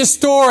see this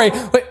story.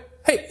 Wait,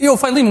 hey,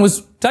 Philemon,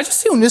 did I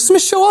just see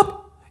Onesimus show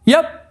up?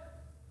 Yep.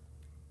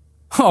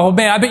 Oh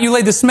man, I bet you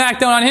laid the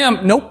smackdown on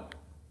him. Nope.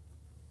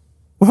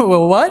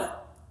 Well, what?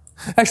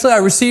 Actually, I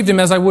received him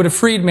as I would a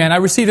freedman. I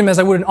received him as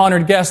I would an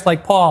honored guest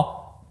like Paul.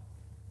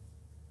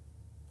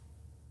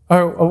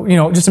 Or,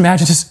 just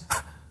imagine this.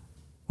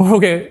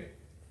 Okay,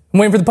 I'm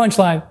waiting for the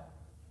punchline.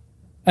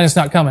 And it's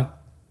not coming.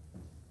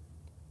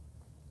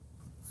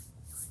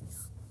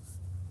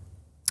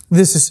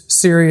 This is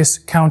serious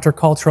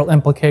countercultural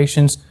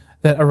implications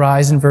that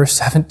arise in verse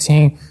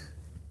 17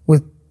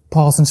 with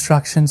Paul's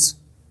instructions.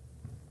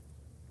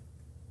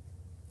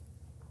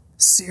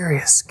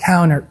 Serious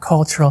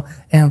countercultural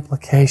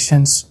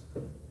implications.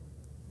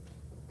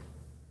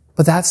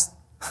 But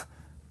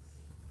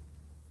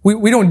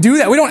we don't do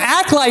that. We don't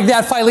act like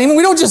that, Philemon.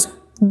 We don't just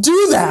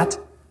do that.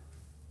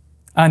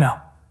 I know.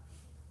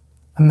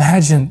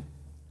 Imagine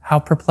how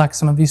perplexed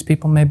some of these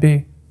people may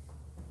be.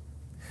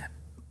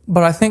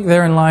 But I think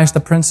therein lies the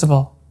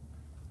principle.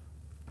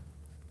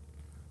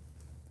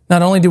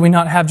 Not only do we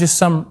not have just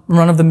some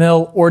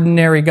run-of-the-mill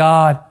ordinary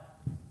God,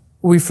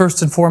 we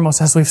first and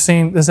foremost, as we've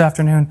seen this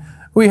afternoon,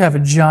 we have a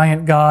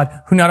giant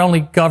God who not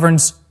only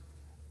governs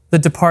the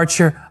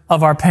departure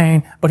of our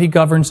pain, but he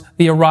governs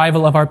the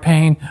arrival of our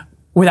pain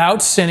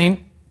without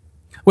sinning,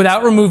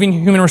 without removing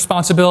human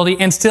responsibility,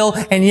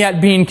 and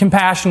yet being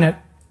compassionate.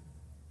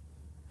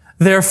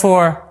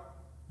 Therefore,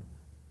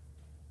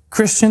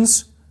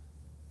 Christians,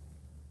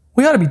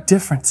 we ought to be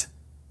different.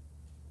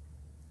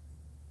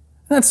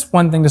 That's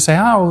one thing to say,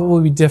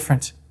 we'll be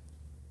different.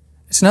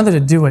 It's another to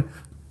do it.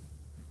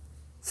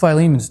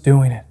 Philemon's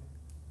doing it.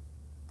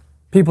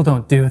 People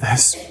don't do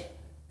this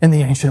in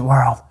the ancient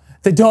world.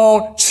 They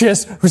don't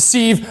just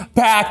receive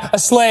back a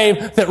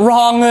slave that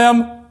wronged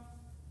them.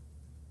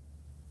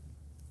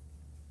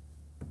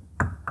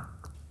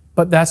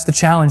 But that's the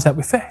challenge that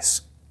we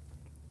face.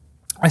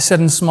 I said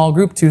in a small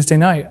group Tuesday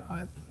night,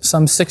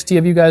 some 60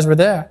 of you guys were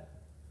there.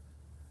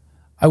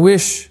 I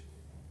wish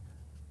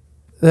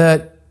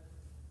that,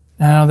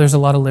 I know there's a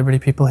lot of Liberty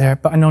people here,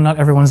 but I know not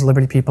everyone's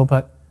Liberty people,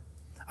 but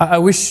I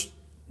wish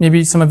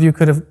maybe some of you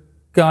could have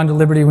gone to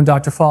Liberty when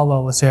Dr.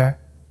 Falwell was here.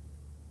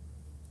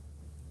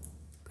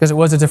 Because it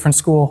was a different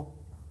school.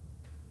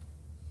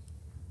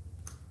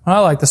 I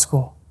like the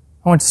school.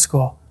 I went to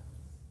school.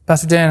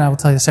 Pastor Dan and I will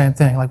tell you the same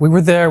thing. Like, we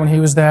were there when he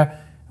was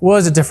there. It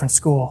was a different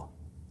school.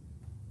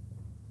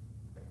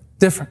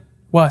 Different.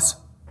 Was.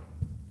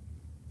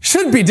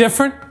 Should be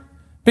different.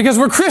 Because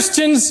we're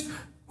Christians.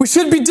 We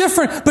should be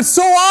different. But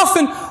so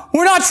often,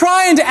 we're not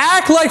trying to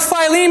act like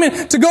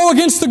Philemon, to go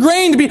against the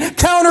grain, to be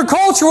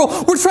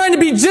countercultural. We're trying to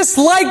be just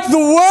like the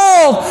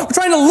world. We're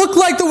trying to look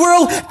like the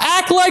world,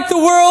 act like the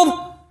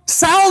world,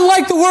 sound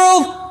like the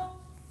world.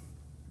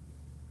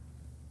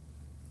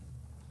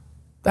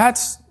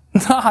 That's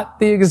not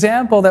the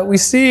example that we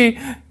see.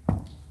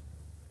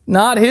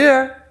 Not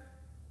here.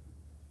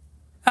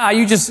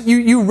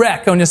 You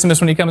wreck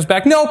Onesimus when he comes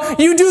back. No,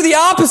 you do the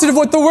opposite of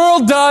what the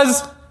world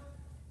does.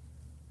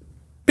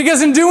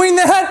 Because in doing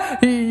that,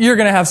 you're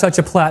going to have such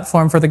a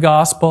platform for the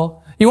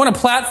gospel. You want a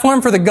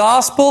platform for the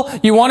gospel?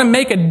 You want to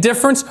make a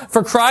difference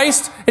for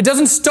Christ? It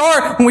doesn't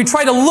start when we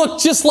try to look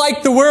just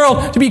like the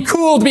world, to be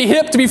cool, to be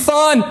hip, to be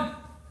fun.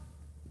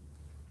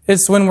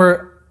 It's when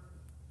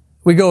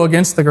we go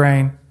against the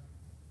grain.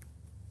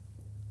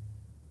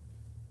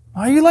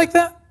 Are you like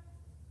that?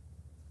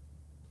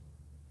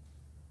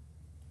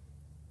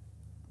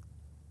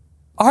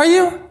 Are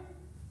you?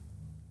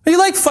 Are you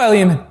like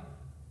Philemon?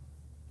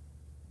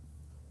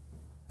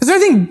 Is there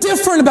anything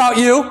different about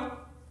you?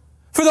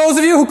 For those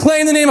of you who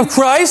claim the name of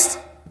Christ?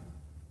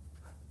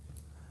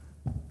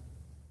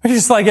 We're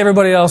just like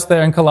everybody else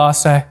there in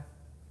Colossae.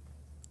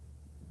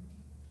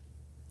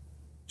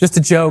 Just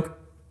a joke.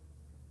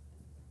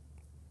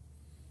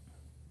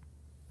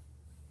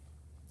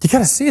 You got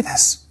to see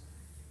this.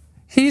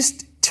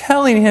 He's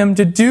telling him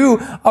to do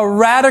a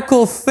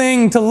radical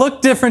thing, to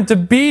look different, to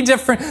be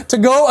different, to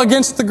go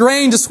against the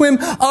grain, to swim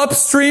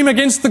upstream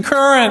against the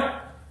current.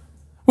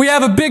 We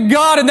have a big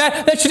God, and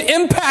that should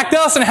impact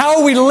us and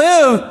how we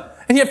live.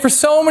 And yet for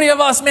so many of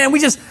us, man,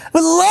 we love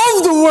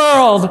the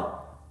world.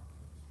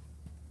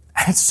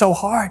 And it's so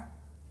hard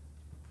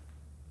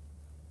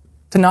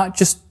to not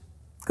just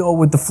go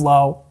with the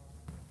flow.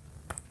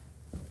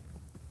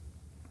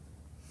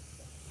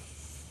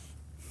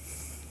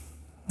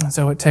 And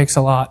so it takes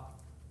a lot.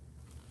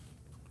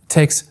 It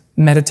takes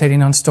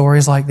meditating on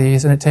stories like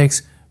these, and it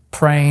takes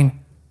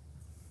praying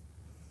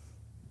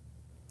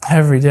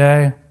every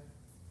day.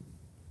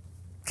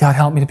 God,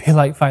 help me to be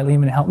like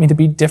Philemon. Help me to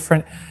be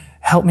different.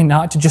 Help me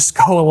not to just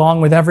go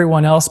along with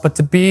everyone else, but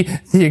to be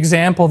the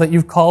example that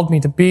you've called me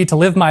to be, to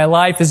live my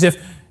life as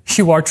if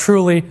you are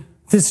truly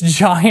this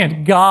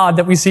giant God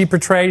that we see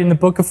portrayed in the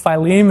book of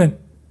Philemon.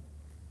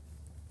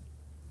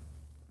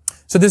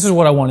 So this is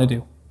what I want to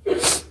do.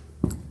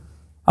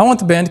 I want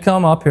the band to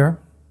come up here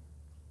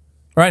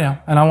right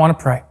now, and I want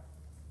to pray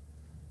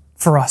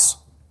for us.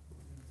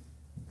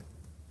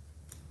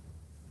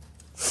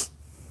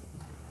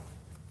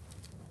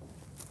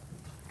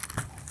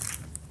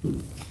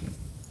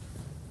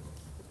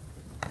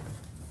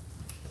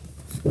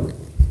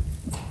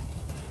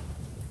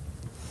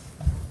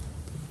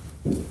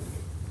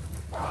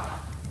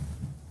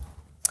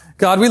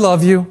 God, we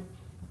love you.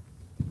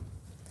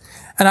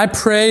 And I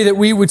pray that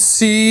we would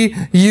see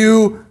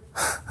you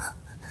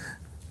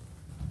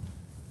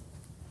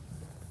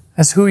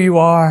as who you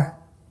are.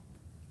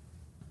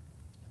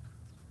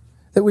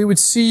 That we would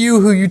see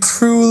you who you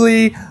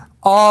truly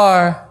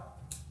are.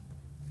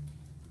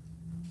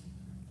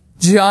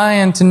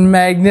 Giant and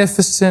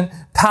magnificent,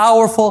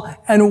 powerful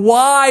and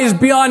wise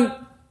beyond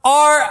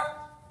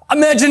our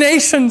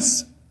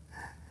imaginations.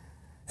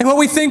 And what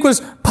we think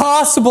was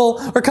possible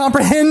or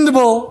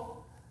comprehensible.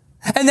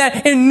 And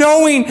that in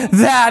knowing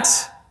that,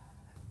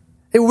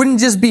 it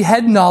wouldn't just be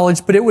head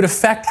knowledge, but it would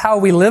affect how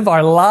we live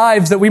our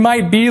lives, that we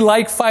might be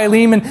like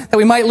Philemon, that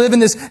we might live in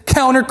this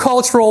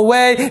countercultural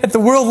way. If the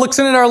world looks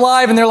in at our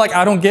life and they're like,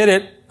 I don't get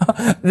it.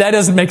 That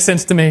doesn't make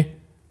sense to me.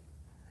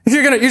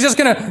 You're just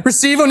gonna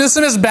receive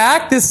Onesimus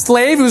back, this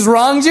slave who's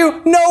wronged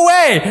you? No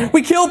way!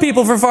 We kill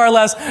people for far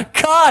less.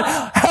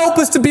 God, help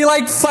us to be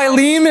like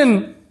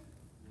Philemon.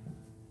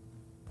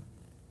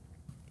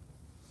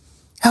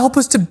 Help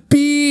us to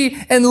be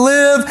and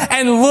live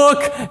and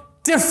look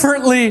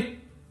differently.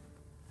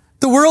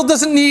 The world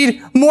doesn't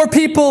need more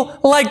people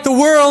like the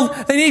world.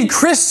 They need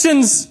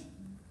Christians.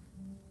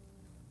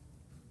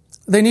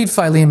 They need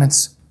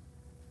Philemons.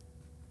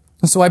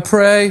 And so I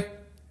pray,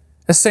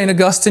 as St.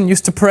 Augustine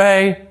used to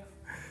pray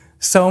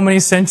so many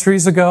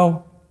centuries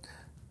ago,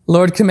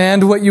 Lord,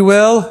 command what you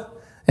will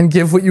and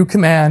give what you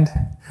command.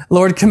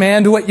 Lord,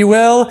 command what you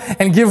will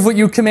and give what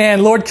you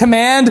command. Lord,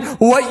 command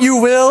what you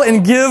will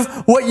and give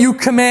what you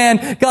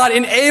command. God,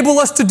 enable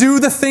us to do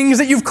the things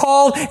that you've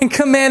called and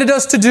commanded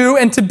us to do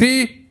and to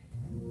be.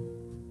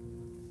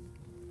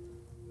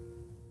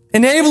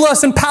 Enable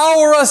us,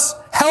 empower us,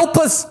 help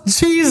us,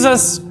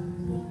 Jesus,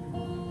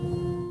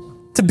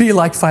 to be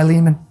like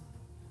Philemon.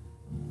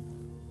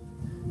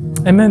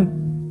 Amen.